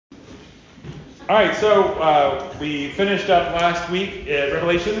All right, so we finished up last week at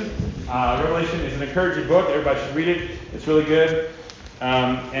Revelation. Revelation is an encouraging book. Everybody should read it. It's really good.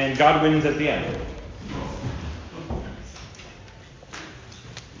 And God wins at the end.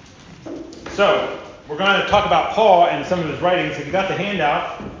 So we're going to talk about Paul and some of his writings. If you got the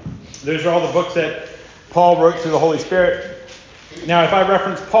handout, those are all the books that Paul wrote through the Holy Spirit. Now, if I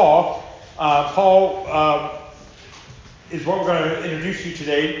reference Paul, Paul is what we're going to introduce you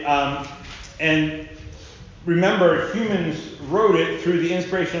today. And remember, humans wrote it through the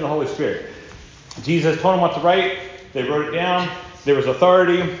inspiration of the Holy Spirit. Jesus told them what to write. They wrote it down. There was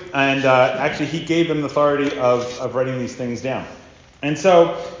authority. And actually, he gave them the authority of writing these things down. And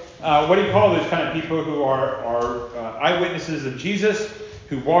so, what do you call those kind of people who are eyewitnesses of Jesus,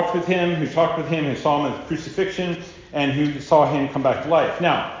 who walked with him, who talked with him, who saw him at the crucifixion, and who saw him come back to life?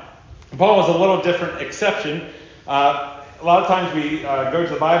 Now, Paul was a little different exception. A lot of times we go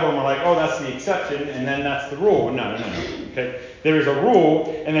to the Bible and we're like, oh, that's the exception, and then that's the rule. No. Okay, there is a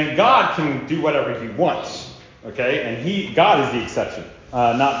rule, and then God can do whatever he wants. Okay, and God is the exception,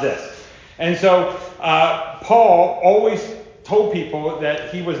 not this. And so Paul always told people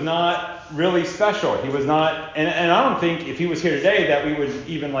that he was not really special. He was not, and I don't think if he was here today that we would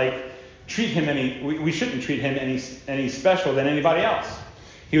even treat him we shouldn't treat him any special than anybody else.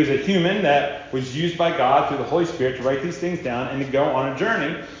 He was a human that was used by God through the Holy Spirit to write these things down and to go on a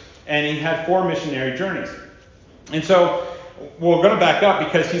journey. And he had 4 missionary journeys. And so we're going to back up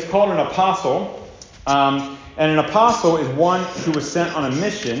because he's called an apostle. And an apostle is one who was sent on a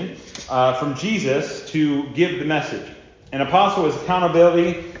mission from Jesus to give the message. An apostle is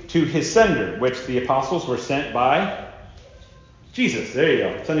accountability to his sender, which the apostles were sent by Jesus. There you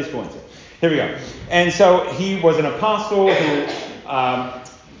go. Sunday school answer. Here we go. And so he was an apostle who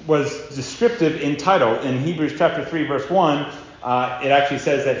was descriptive in title. In Hebrews chapter 3, verse 1, it actually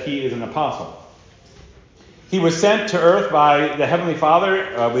says that he is an apostle. He was sent to earth by the Heavenly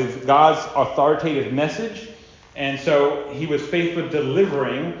Father with God's authoritative message. And so he was faithful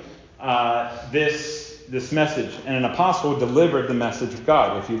delivering this message. And an apostle delivered the message of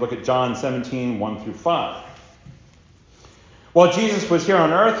God. If you look at John 17, 1 through 5. While Jesus was here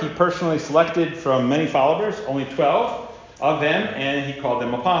on earth, he personally selected from many followers, only 12 of them, and he called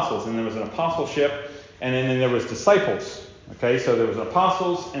them apostles. And there was an apostleship, and then there was disciples. Okay, so there was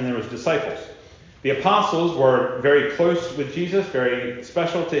apostles and there was disciples. The apostles were very close with Jesus, very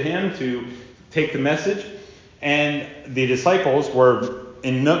special to him to take the message, and the disciples were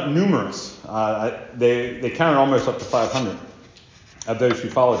numerous. They counted almost up to 500 of those who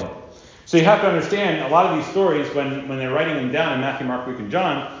followed him. So you have to understand, a lot of these stories, when they're writing them down in Matthew, Mark, Luke, and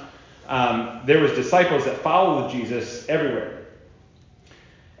John, there was disciples that followed Jesus everywhere.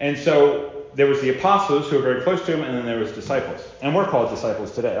 And so there was the apostles who were very close to him, and then there was disciples. And we're called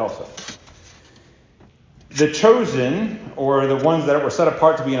disciples today also. The chosen, or the ones that were set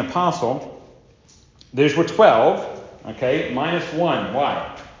apart to be an apostle, those were 12, okay, minus 1.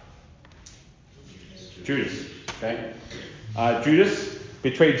 Why? Judas. Okay. Judas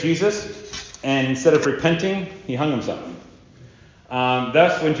betrayed Jesus, and instead of repenting, he hung himself.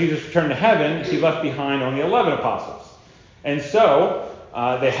 Thus, when Jesus returned to heaven, he left behind only 11 apostles. And so,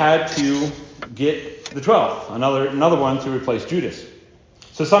 they had to get the 12th, another one to replace Judas.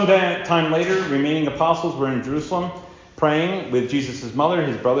 So some time later, remaining apostles were in Jerusalem, praying with Jesus' mother,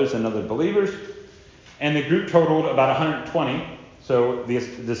 his brothers, and other believers. And the group totaled about 120. So the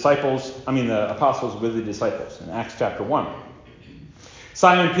apostles with the disciples in Acts chapter 1.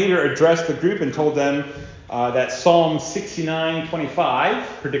 Simon Peter addressed the group and told them that Psalm 69:25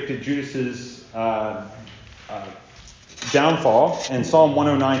 predicted Judas's downfall, and Psalm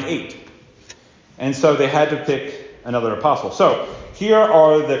 109:8. And so they had to pick another apostle. So here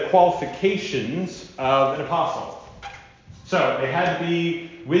are the qualifications of an apostle. So they had to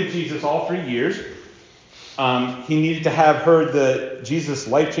be with Jesus all 3 years. He needed to have heard Jesus'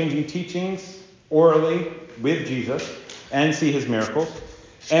 life-changing teachings orally with Jesus and see his miracles.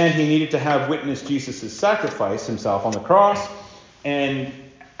 And he needed to have witnessed Jesus' sacrifice himself on the cross and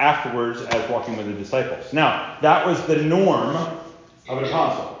afterwards as walking with the disciples. Now, that was the norm of an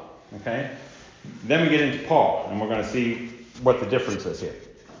apostle. Okay? Then we get into Paul, and we're going to see what the difference is here.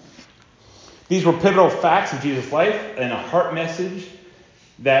 These were pivotal facts of Jesus' life and a heart message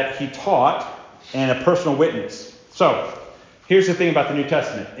that he taught and a personal witness. So, here's the thing about the New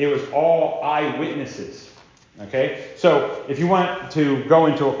Testament. It was all eyewitnesses. Okay? So, if you want to go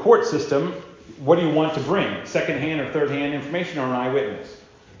into a court system, what do you want to bring? Second-hand or third-hand information or an eyewitness?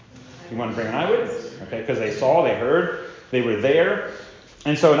 You want to bring an eyewitness. Okay? Because they saw, they heard, they were there.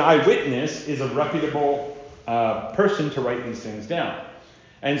 And so an eyewitness is a reputable person to write these things down.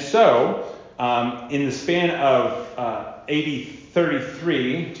 And so in the span of AD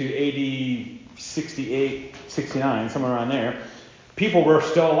 33 to AD 68, 69, somewhere around there, people were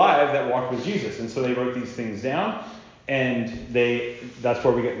still alive that walked with Jesus. And so they wrote these things down. And that's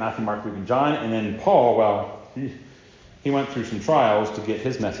where we get Matthew, Mark, Luke, and John. And then Paul, well, he went through some trials to get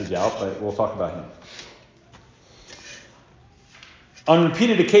his message out, but we'll talk about him. On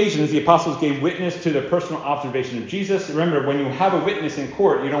repeated occasions, the apostles gave witness to their personal observation of Jesus. Remember, when you have a witness in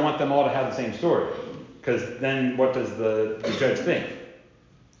court, you don't want them all to have the same story. Because then what does the judge think?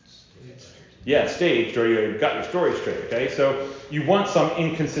 Yeah, staged, or you got your story straight, okay? So you want some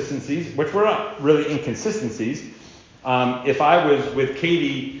inconsistencies, which were not really inconsistencies. If I was with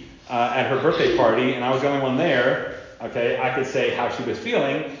Katie at her birthday party and I was the only one there, okay, I could say how she was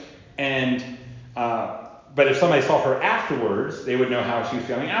feeling, but if somebody saw her afterwards, they would know how she was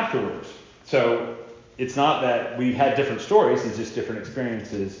feeling afterwards. So it's not that we had different stories, it's just different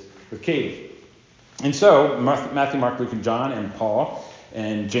experiences with Katie. And so Matthew, Mark, Luke, and John, and Paul,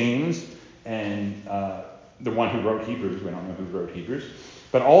 and James, and the one who wrote Hebrews, we don't know who wrote Hebrews,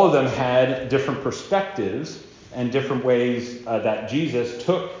 but all of them had different perspectives and different ways that Jesus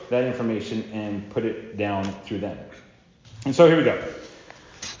took that information and put it down through them. And so here we go.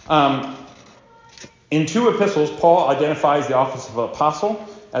 In 2 epistles, Paul identifies the office of apostle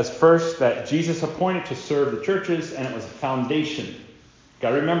as first that Jesus appointed to serve the churches, and it was a foundation. Got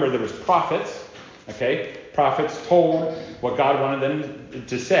to remember there was prophets, okay? Prophets told what God wanted them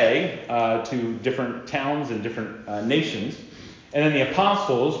to say to different towns and different nations. And then the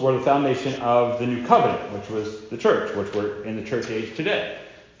apostles were the foundation of the new covenant, which was the church, which we're in the church age today.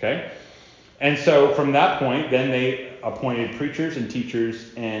 Okay? And so from that point, then they appointed preachers and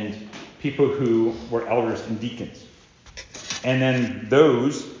teachers and people who were elders and deacons. And then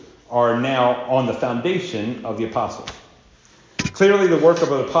those are now on the foundation of the apostles. Clearly, the work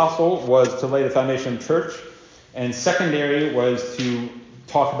of an apostle was to lay the foundation of the church, and secondary was to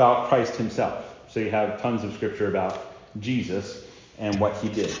talk about Christ himself. So you have tons of scripture about Jesus and what he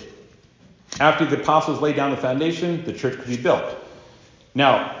did. After the apostles laid down the foundation, the church could be built.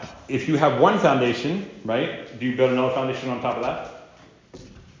 Now, if you have one foundation, right, do you build another foundation on top of that?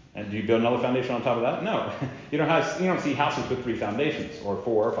 And do you build another foundation on top of that? No. You don't see houses with 3 foundations, or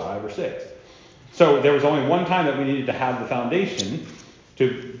 4, or 5, or 6. So there was only one time that we needed to have the foundation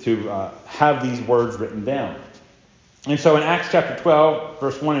to have these words written down. And so in Acts chapter 12,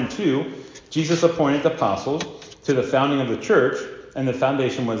 verse 1 and 2, Jesus appointed the apostles to the founding of the church, and the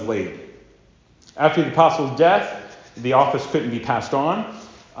foundation was laid. After the apostles' death, the office couldn't be passed on,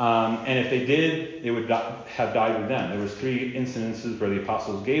 and if they did, it would have died with them. There was 3 incidences where the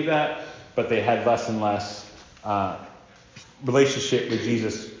apostles gave that, but they had less and less relationship with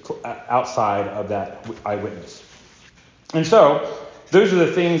Jesus outside of that eyewitness. And so, those are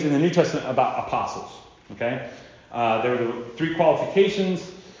the things in the New Testament about apostles. Okay, there were the 3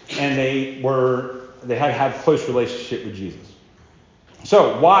 qualifications, and they had to have close relationship with Jesus.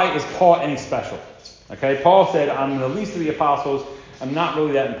 So, why is Paul any special? Okay, Paul said, I'm the least of the apostles. I'm not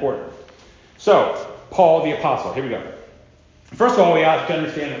really that important. So, Paul the apostle. Here we go. First of all, we have to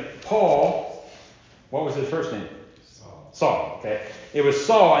understand that Paul, what was his first name? Saul. Okay, it was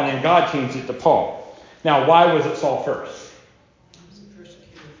Saul, and then God changed it to Paul. Now, why was it Saul first? He was a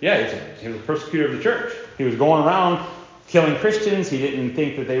persecutor. Yeah, he was a persecutor of the church. He was going around killing Christians. He didn't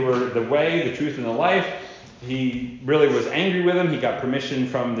think that they were the way, the truth, and the life. He really was angry with them. He got permission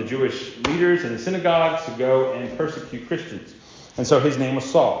from the Jewish leaders in the synagogues to go and persecute Christians. And so his name was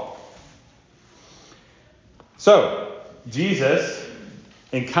Saul. So, Jesus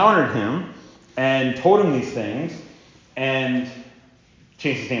encountered him and told him these things and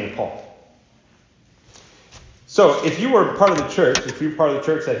changed his name to Paul. So, if you were part of the church,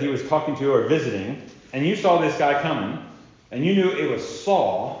 that he was talking to or visiting, and you saw this guy coming, and you knew it was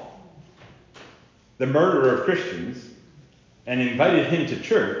Saul, the murderer of Christians, and invited him to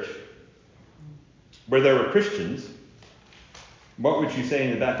church where there were Christians, what would you say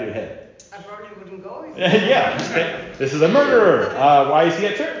in the back of your head? I probably wouldn't go. Yeah, okay. This is a murderer. Why is he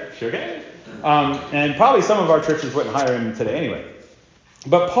at church? Okay. And probably some of our churches wouldn't hire him today anyway.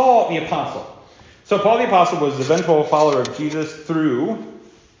 But Paul the apostle. So Paul the apostle was the eventual follower of Jesus through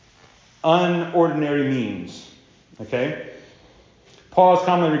unordinary means. Okay. Paul is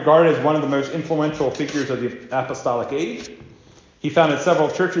commonly regarded as one of the most influential figures of the apostolic age. He founded several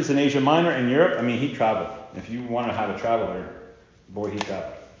churches in Asia Minor and Europe. I mean, he traveled. If you want to have a traveler, boy, he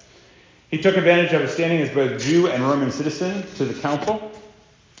traveled. He took advantage of his standing as both Jew and Roman citizen to the council.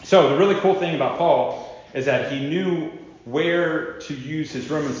 So the really cool thing about Paul is that he knew where to use his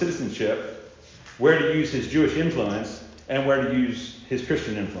Roman citizenship, where to use his Jewish influence, and where to use his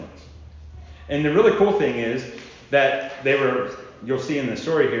Christian influence. And the really cool thing is that you'll see in the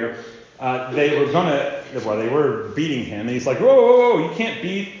story here, they were beating him. And he's like, whoa, whoa, whoa, you can't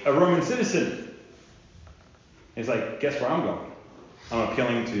beat a Roman citizen. He's like, guess where I'm going? I'm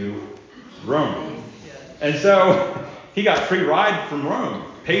appealing to Rome. And so he got free ride from Rome,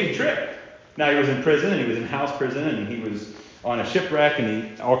 paid trip. Now he was in prison, and he was in house prison, and he was on a shipwreck,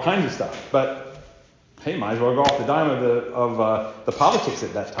 and all kinds of stuff. But hey, might as well go off the dime of the politics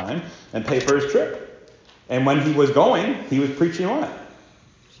at that time and pay for his trip. And when he was going, he was preaching what?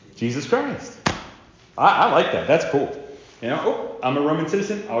 Jesus Christ. I like that. That's cool. I'm a Roman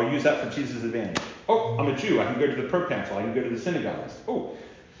citizen. I'll use that for Jesus' advantage. Oh, I'm a Jew. I can go to the proconsul. I can go to the synagogues. Oh,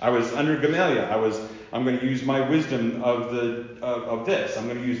 I was under Gamaliel. I'm going to use my wisdom of this. I'm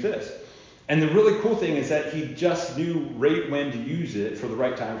going to use this. And the really cool thing is that he just knew right when to use it for the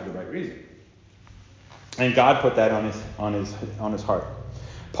right time for the right reason. And God put that on his heart.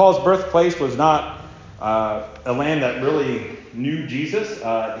 Paul's birthplace was not a land that really knew Jesus.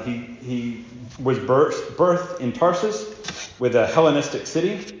 He was birthed in Tarsus, with a Hellenistic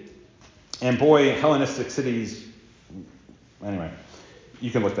city. And boy, Hellenistic cities, anyway,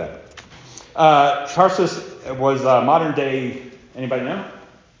 you can look that up. Tarsus was modern day, anybody know?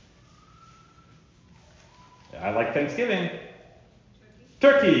 I like Thanksgiving.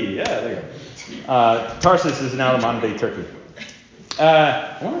 Turkey, yeah, there you go. Tarsus is now the modern day Turkey.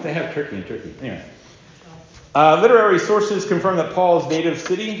 I wonder if they have turkey in Turkey. Anyway. Literary sources confirm that Paul's native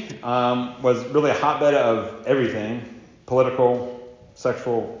city was really a hotbed of everything, political,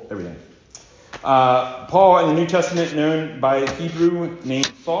 sexual, everything. Paul in the New Testament, known by a Hebrew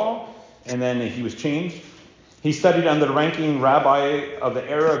named Saul, and then he was changed. He studied under the ranking rabbi of the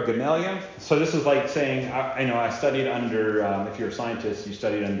era, Gamaliel. So this is like saying, I studied under, if you're a scientist, you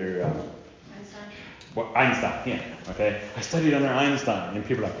studied under Einstein, yeah, okay. I studied under Einstein, and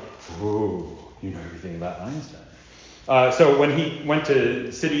people are like, whoa, you know everything about Einstein. So when he went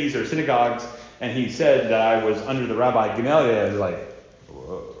to cities or synagogues, and he said that I was under the rabbi Gamaliel, they're like,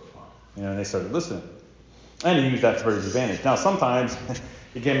 whoa. And they started listening. And he used that to his advantage. Now, sometimes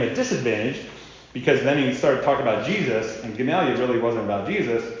it gave him a disadvantage, because then he started talking about Jesus, and Gamaliel really wasn't about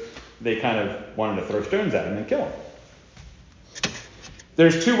Jesus. They kind of wanted to throw stones at him and kill him.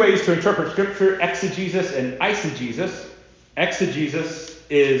 There's two ways to interpret Scripture, exegesis and eisegesis. Exegesis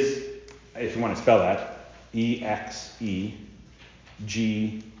is, if you want to spell that, E-X-E-G-E-S-I-S.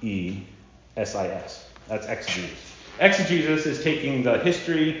 That's exegesis. Exegesis is taking the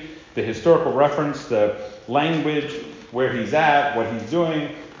history, the historical reference, the language, where he's at, what he's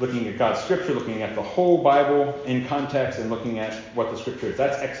doing, looking at God's Scripture, looking at the whole Bible in context, and looking at what the Scripture is.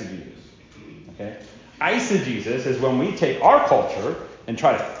 That's exegesis. Okay? Eisegesis is when we take our culture and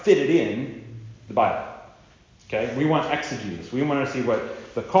try to fit it in the Bible. Okay? We want exegesis. We want to see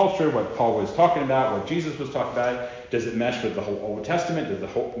what the culture, what Paul was talking about, what Jesus was talking about. Does it mesh with the whole Old Testament?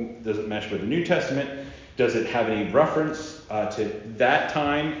 Does it mesh with the New Testament? Does it have any reference to that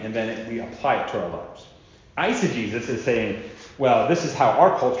time? And then we apply it to our lives. Eisegesis is saying, well, this is how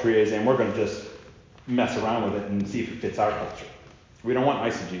our culture is, and we're going to just mess around with it and see if it fits our culture. We don't want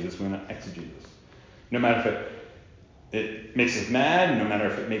eisegesis, we want exegesis. No matter if it makes us mad, no matter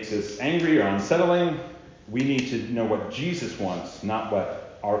if it makes us angry or unsettling, we need to know what Jesus wants, not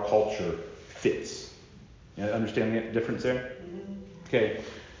what our culture fits. You understand the difference there? Okay.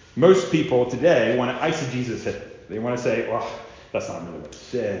 Most people today want to eisegesis it. They want to say, well, that's not really what it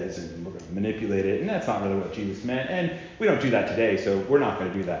says, and we're going to manipulate it, and that's not really what Jesus meant, and we don't do that today, so we're not going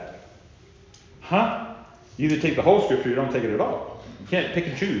to do that. Huh? You either take the whole Scripture or you don't take it at all. You can't pick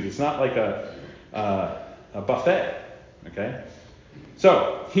and choose. It's not like a buffet. Okay?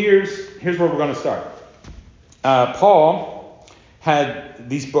 So, here's where we're going to start. Paul had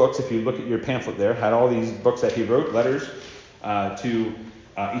these books, if you look at your pamphlet there, had all these books that he wrote, letters to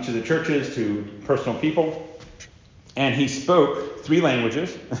each of the churches, to personal people. And he spoke 3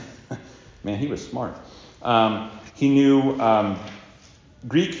 languages. Man, he was smart. He knew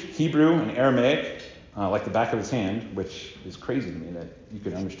Greek, Hebrew, and Aramaic like the back of his hand, which is crazy to me that you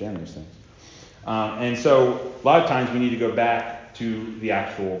could understand those things. And so a lot of times we need to go back to the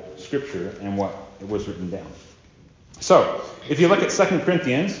actual Scripture and what it was written down. So, if you look at 2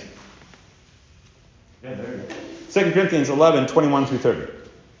 Corinthians, 2 Corinthians 11, 21 through 30.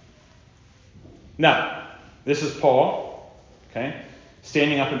 Now, this is Paul, okay,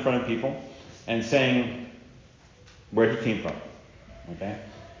 standing up in front of people and saying where he came from, okay,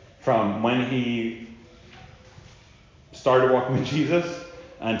 from when he started walking with Jesus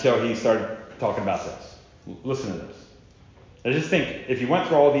until he started talking about this. Listen to this. I just think, if you went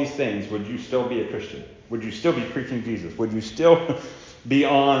through all these things, would you still be a Christian? Would you still be preaching Jesus? Would you still be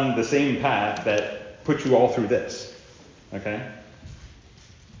on the same path that put you all through this. Okay?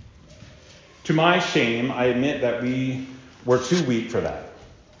 To my shame, I admit that we were too weak for that.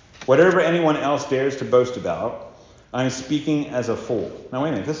 Whatever anyone else dares to boast about, I am speaking as a fool. Now wait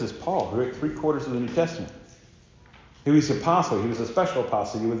a minute, this is Paul, who wrote 3/4 of the New Testament. He was an apostle, he was a special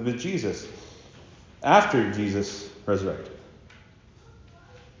apostle, he was with Jesus after Jesus resurrected.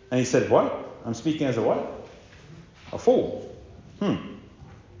 And he said, what? I'm speaking as a what? A fool.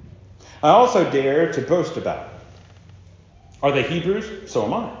 I also dare to boast about. Are they Hebrews? So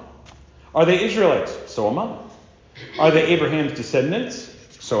am I. Are they Israelites? So am I. Are they Abraham's descendants?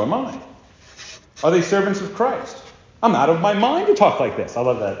 So am I. Are they servants of Christ? I'm out of my mind to talk like this. I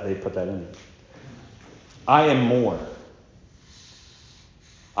love that they put that in. I am more.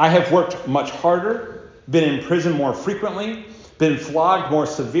 I have worked much harder, been in prison more frequently, been flogged more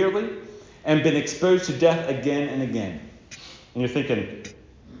severely, and been exposed to death again and again. And you're thinking,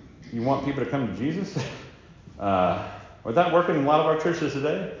 you want people to come to Jesus? Would that work in a lot of our churches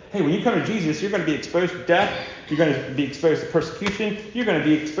today? Hey, when you come to Jesus, you're going to be exposed to death. You're going to be exposed to persecution. You're going to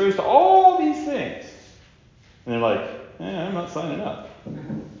be exposed to all these things. And they're like, I'm not signing up.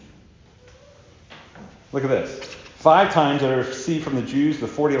 Look at this. 5 times I received from the Jews the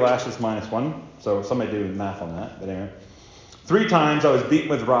 40 lashes minus 1. So somebody do math on that. But anyway. 3 times I was beaten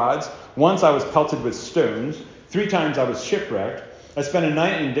with rods. Once I was pelted with stones. 3 times I was shipwrecked. I spent a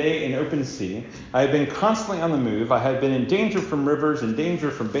night and day in open sea. I had been constantly on the move. I had been in danger from rivers, in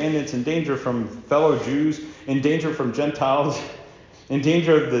danger from bandits, in danger from fellow Jews, in danger from Gentiles, in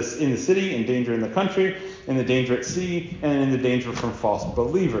danger in the city, in danger in the country, in the danger at sea, and in the danger from false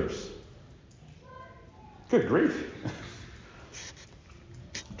believers. Good grief.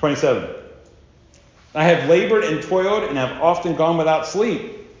 27. I have labored and toiled and have often gone without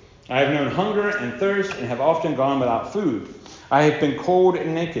sleep. I have known hunger and thirst and have often gone without food. I have been cold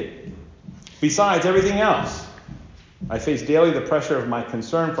and naked. Besides everything else, I face daily the pressure of my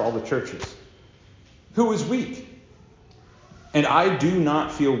concern for all the churches. Who is weak? And I do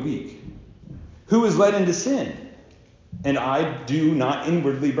not feel weak. Who is led into sin? And I do not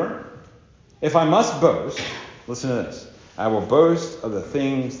inwardly burn. If I must boast, listen to this. I will boast of the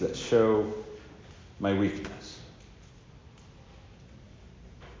things that show my weakness.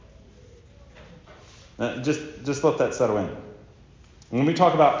 Just let that settle in. When we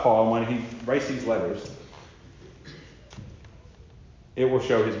talk about Paul, when he writes these letters, it will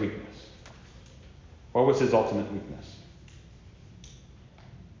show his weakness. What was his ultimate weakness?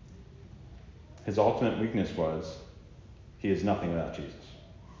 His ultimate weakness was he is nothing without Jesus.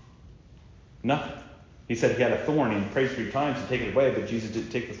 Nothing. He said he had a thorn and he prayed 3 times to take it away, but Jesus didn't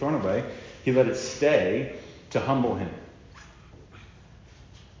take the thorn away. He let it stay to humble him.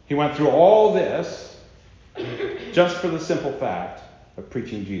 He went through all this just for the simple fact of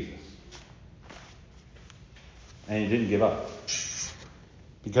preaching Jesus. And he didn't give up.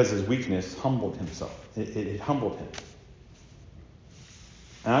 Because his weakness humbled himself. It humbled him.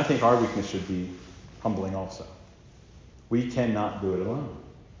 And I think our weakness should be humbling also. We cannot do it alone.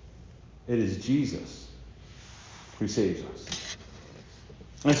 It is Jesus who saves us.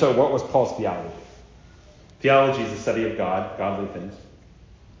 And so what was Paul's theology? Theology is the study of God, godly things.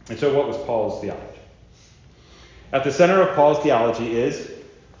 And so what was Paul's theology? At the center of Paul's theology is,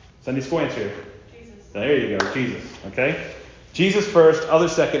 Sunday school answer. Jesus. There you go, Jesus. Okay? Jesus first,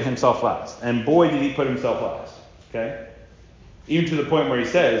 others second, himself last. And boy, did he put himself last. Okay? Even to the point where he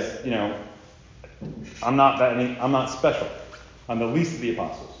says, I'm not special. I'm the least of the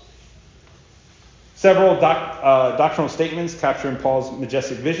apostles. Several doctrinal statements capturing Paul's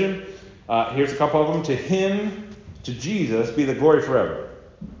majestic vision. Here's a couple of them. To him, to Jesus, be the glory forever.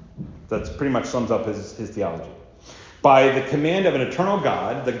 That pretty much sums up his theology. By the command of an eternal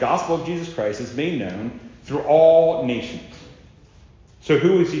God, the gospel of Jesus Christ is made known through all nations. So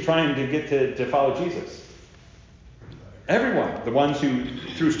who is he trying to get to follow Jesus? Everyone. The ones who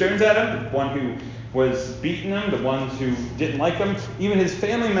threw stones at him, the one who was beating him, the ones who didn't like him, even his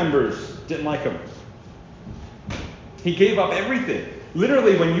family members didn't like him. He gave up everything.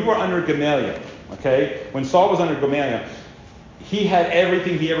 Literally, when you were under Gamaliel, okay, when Saul was under Gamaliel, he had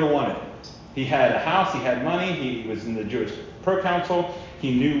everything he ever wanted. He had a house, he had money, he was in the Jewish proconsul,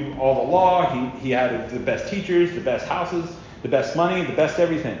 he knew all the law, he had the best teachers, the best houses, the best money, the best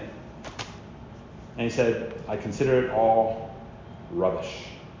everything. And he said, I consider it all rubbish.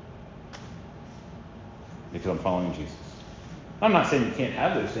 Because I'm following Jesus. I'm not saying you can't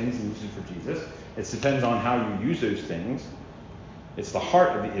have those things and use it for Jesus. It depends on how you use those things. It's the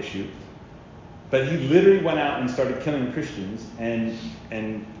heart of the issue. But he literally went out and started killing Christians,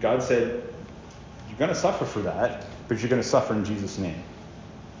 and God said, you're going to suffer for that, but you're going to suffer in Jesus' name.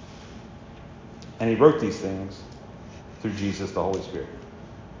 And he wrote these things through Jesus, the Holy Spirit.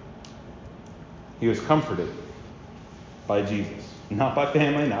 He was comforted by Jesus. Not by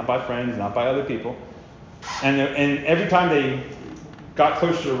family, not by friends, not by other people. And every time they got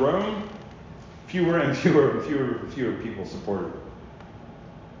closer to Rome, fewer and fewer people supported him.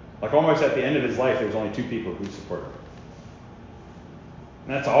 Like almost at the end of his life, there was only 2 people who supported him.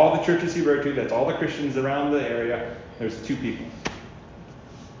 And that's all the churches he wrote to. That's all the Christians around the area. There's 2 people.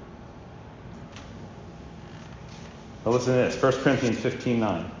 But listen to this, 1 Corinthians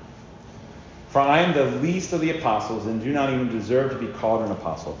 15:9. For I am the least of the apostles and do not even deserve to be called an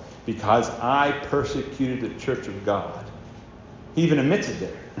apostle, because I persecuted the church of God. He even admits it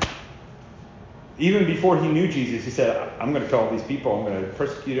there. Even before he knew Jesus, he said, I'm going to tell all these people, I'm going to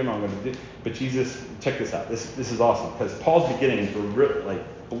persecute him, I'm going to do. But Jesus, check this out. This is awesome, because Paul's beginnings were really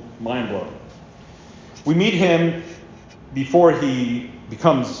mind-blowing. We meet him before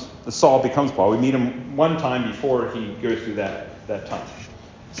Saul becomes Paul. We meet him one time before he goes through that time.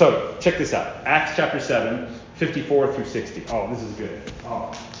 So, check this out. Acts chapter 7, 54 through 60. Oh, this is good.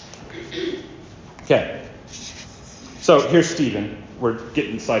 Oh. Okay. So, here's Stephen. We're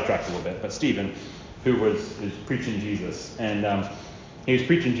getting sidetracked a little bit. But Stephen, who is preaching Jesus. And he was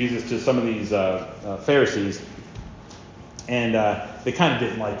preaching Jesus to some of these Pharisees. And they kind of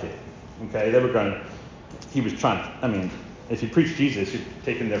didn't like it. Okay? If you preach Jesus, you're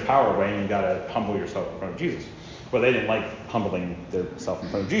taking their power away and you got to humble yourself in front of Jesus. Well, they didn't like humbling themselves in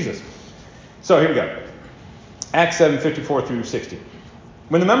front of Jesus. So here we go. Acts 7, 54 through 60.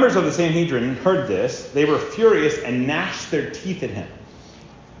 When the members of the Sanhedrin heard this, they were furious and gnashed their teeth at him.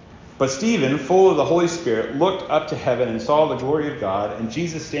 But Stephen, full of the Holy Spirit, looked up to heaven and saw the glory of God and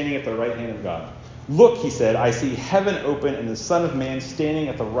Jesus standing at the right hand of God. Look, he said, I see heaven open and the Son of Man standing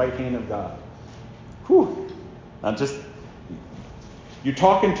at the right hand of God. Whew. Now you're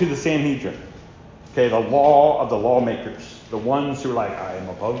talking to the Sanhedrin. Okay, the law of the lawmakers, the ones who are like, I am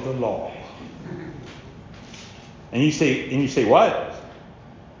above the law. And you say, what?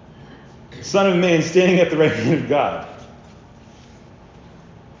 Son of Man standing at the right hand of God.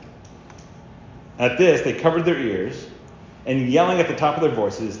 At this, they covered their ears, and yelling at the top of their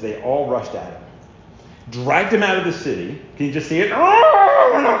voices, they all rushed at him. Dragged him out of the city. Can you just see it?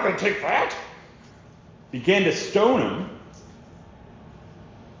 Oh, we're not going to take that. Began to stone him.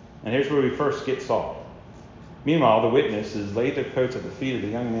 And here's where we first get Saul. Meanwhile, the witnesses laid their coats at the feet of the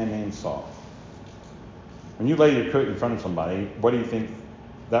young man named Saul. When you lay your coat in front of somebody, what do you think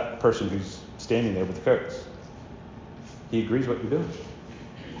that person who's standing there with the coats? He agrees what you're doing.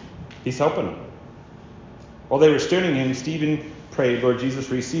 He's helping them. While they were stoning him, Stephen prayed, Lord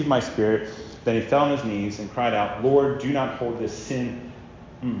Jesus, receive my spirit. Then he fell on his knees and cried out, Lord, do not hold this sin.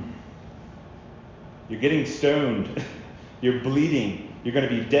 You're getting stoned. You're bleeding. You're going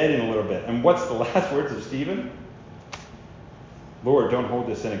to be dead in a little bit. And what's the last words of Stephen? Lord, don't hold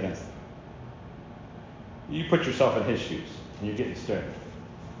this sin against them. You put yourself in his shoes, and you're getting stoned.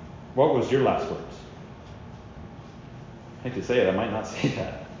 What was your last words? I hate to say it, I might not say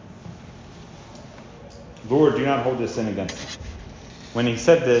that. Lord, do not hold this sin against them. When he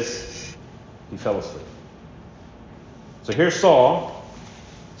said this, he fell asleep. So here's Saul,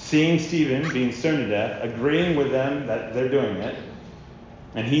 seeing Stephen being stoned to death, agreeing with them that they're doing it,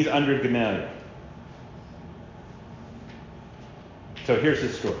 and he's under Gamaliel. So here's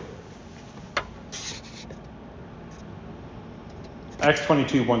his story. Acts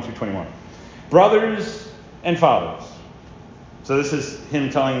 22, 1 through 21. Brothers and fathers. So this is him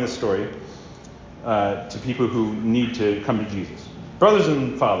telling this story to people who need to come to Jesus. Brothers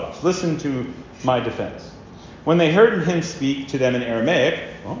and fathers, listen to my defense. When they heard him speak to them in Aramaic,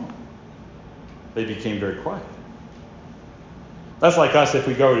 they became very quiet. That's like us if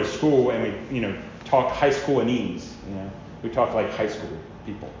we go to school and we, talk high schoolese. We talk like high school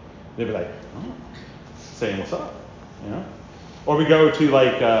people. They'd be like, saying what's up, Or we go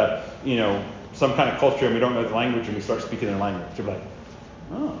to some kind of culture and we don't know the language and we start speaking their language. They're like,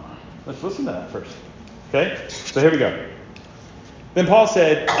 let's listen to that first. Okay? So here we go. Then Paul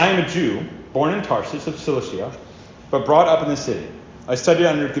said, I am a Jew, born in Tarsus of Cilicia, but brought up in the city. I studied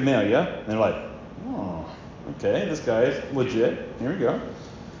under Gamaliel, and they're like, okay, this guy is legit. Here we go.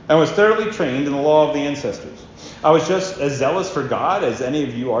 And was thoroughly trained in the law of the ancestors. I was just as zealous for God as any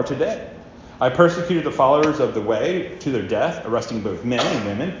of you are today. I persecuted the followers of the way to their death, arresting both men and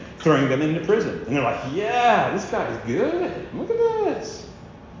women, throwing them into prison. And they're like, yeah, this guy's good. Look at this.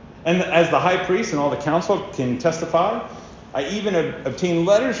 And as the high priest and all the council can testify, I even obtained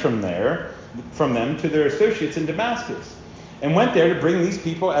letters from them to their associates in Damascus, and went there to bring these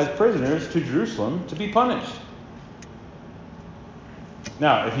people as prisoners to Jerusalem to be punished.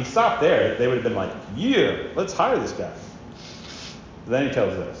 Now, if he stopped there, they would have been like, yeah, let's hire this guy. But then he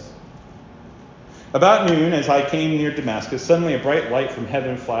tells us. About noon, as I came near Damascus, suddenly a bright light from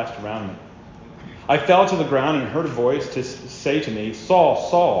heaven flashed around me. I fell to the ground and heard a voice to say to me, Saul,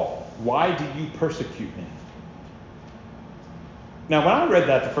 Saul, why do you persecute me? Now, when I read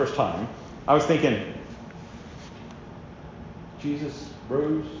that the first time, I was thinking, Jesus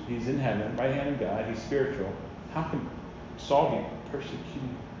rose, he's in heaven, right hand of God, he's spiritual. How can Saul be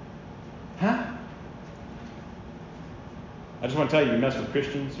persecuting? Huh? I just want to tell you, you mess with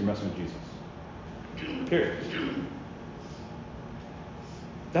Christians, you're messing with Jesus. Period.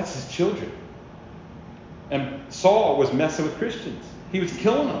 That's his children. And Saul was messing with Christians. He was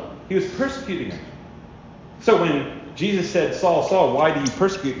killing them. He was persecuting them. So when Jesus said, Saul, Saul, why do you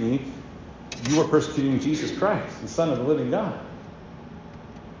persecute me? You are persecuting Jesus Christ, the Son of the living God.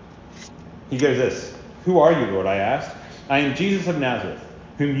 He goes this, who are you, Lord? I asked. I am Jesus of Nazareth,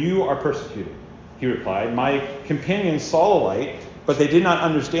 whom you are persecuting. He replied, my companions saw the light, but they did not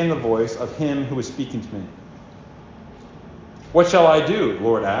understand the voice of him who was speaking to me. What shall I do,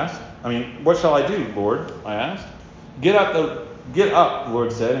 Lord asked. What shall I do, Lord? I asked. Get up, the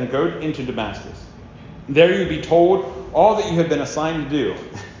Lord said, and go into Damascus. There you will be told all that you have been assigned to do.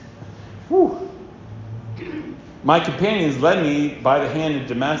 Whew. My companions led me by the hand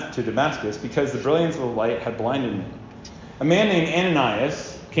to Damascus because the brilliance of the light had blinded me. A man named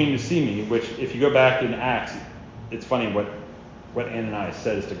Ananias came to see me, which if you go back in Acts, it's funny what Ananias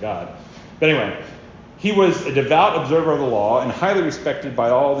says to God. But anyway, he was a devout observer of the law and highly respected by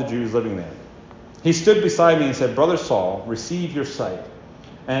all the Jews living there. He stood beside me and said, Brother Saul, receive your sight.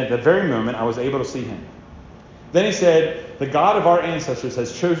 And at the very moment, I was able to see him. Then he said, the God of our ancestors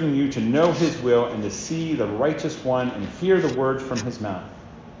has chosen you to know his will and to see the righteous one and hear the words from his mouth.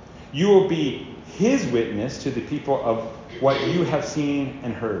 You will be his witness to the people of what you have seen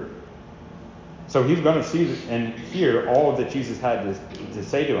and heard. So he's going to see and hear all that Jesus had to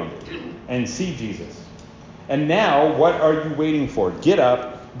say to him and see Jesus. And now, what are you waiting for? Get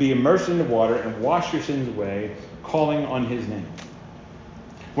up, be immersed in the water, and wash your sins away, calling on his name.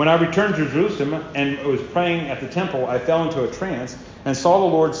 When I returned to Jerusalem and was praying at the temple, I fell into a trance and saw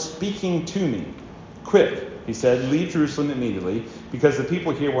the Lord speaking to me. Quick, he said, leave Jerusalem immediately, because the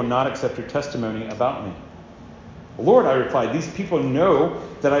people here will not accept your testimony about me. Lord, I replied, these people know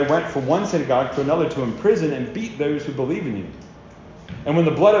that I went from one synagogue to another to imprison and beat those who believe in you. And when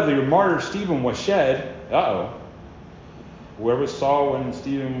the blood of the martyr Stephen was shed, where was Saul when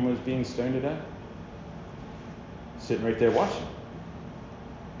Stephen was being stoned to death? Sitting right there watching.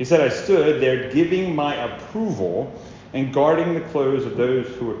 He said, I stood there giving my approval and guarding the clothes of those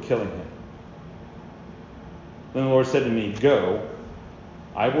who were killing him. Then the Lord said to me, go,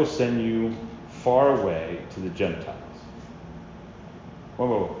 I will send you far away to the Gentiles.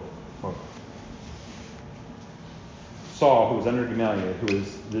 Whoa. Saul, who was under Gamaliel, who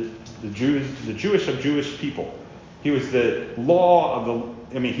was the Jewish of Jewish people. He was the law of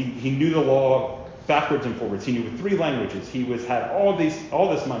he knew the law backwards and forwards. He knew 3 languages. He had all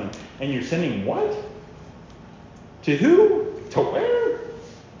this money. And you're sending what? To who? To where?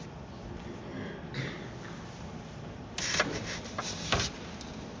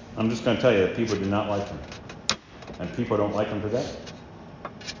 I'm just going to tell you that people did not like him. And people don't like him today.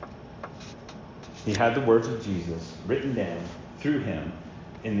 He had the words of Jesus written down through him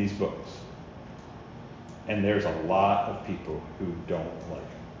in these books. And there's a lot of people who don't like him.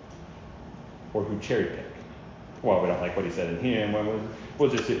 Or who cherry pick. Well, we don't like what he said in here, and we'll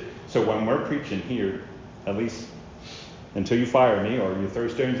just do. So when we're preaching here, at least until you fire me or you throw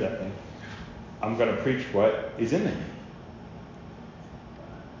stones at me, I'm going to preach what is in there.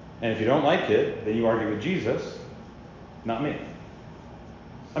 And if you don't like it, then you argue with Jesus, not me.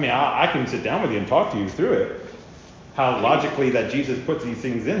 I can sit down with you and talk to you through it. How logically that Jesus puts these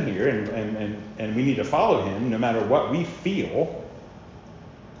things in here, and we need to follow him no matter what we feel.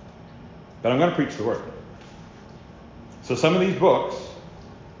 But I'm going to preach the word. So some of these books,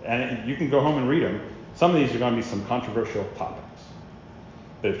 and you can go home and read them, some of these are going to be some controversial topics.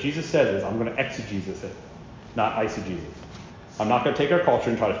 But if Jesus says this, I'm going to exegesis it, not eisegesis. I'm not going to take our culture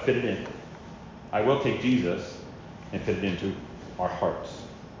and try to fit it in. I will take Jesus and fit it into our hearts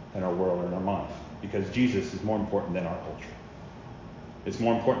and our world and our minds. Because Jesus is more important than our culture. It's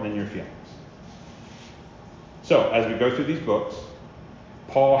more important than your feelings. So, as we go through these books,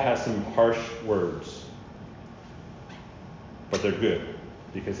 Paul has some harsh words. But they're good.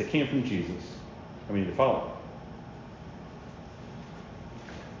 Because they came from Jesus. And we need to follow them.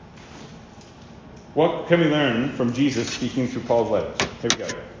 What can we learn from Jesus speaking through Paul's letters? Here we go.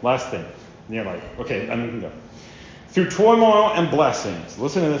 Last thing. And you're like, okay, then we can go. Through turmoil and blessings,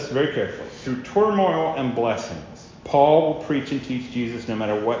 listen to this very carefully. Through turmoil and blessings, Paul will preach and teach Jesus no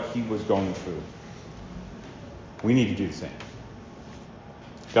matter what he was going through. We need to do the same.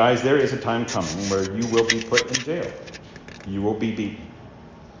 Guys, there is a time coming where you will be put in jail. You will be beaten.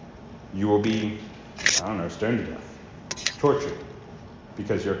 You will be, stoned to death. Tortured.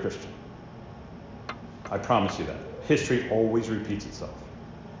 Because you're a Christian. I promise you that. History always repeats itself.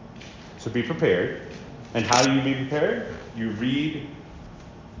 So be prepared. And how do you be prepared? You read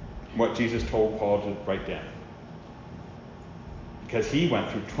what Jesus told Paul to write down. Because he went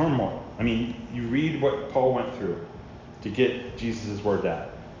through turmoil. You read what Paul went through to get Jesus' word out.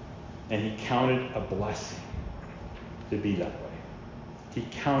 And he counted a blessing to be that way. He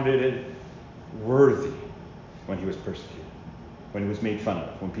counted it worthy when he was persecuted, when he was made fun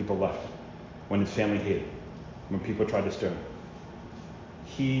of, when people left him, when his family hated him, when people tried to stone him.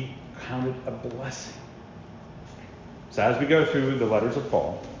 He counted a blessing. So as we go through the letters of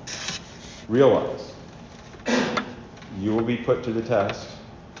Paul, realize you will be put to the test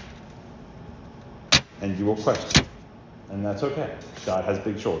and you will question. And that's okay. God has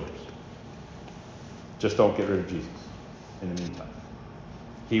big shoulders. Just don't get rid of Jesus in the meantime.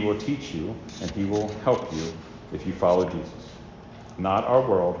 He will teach you and he will help you if you follow Jesus. Not our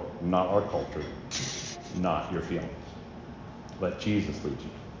world, not our culture, not your feelings. Let Jesus lead you.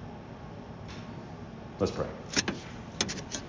 Let's pray.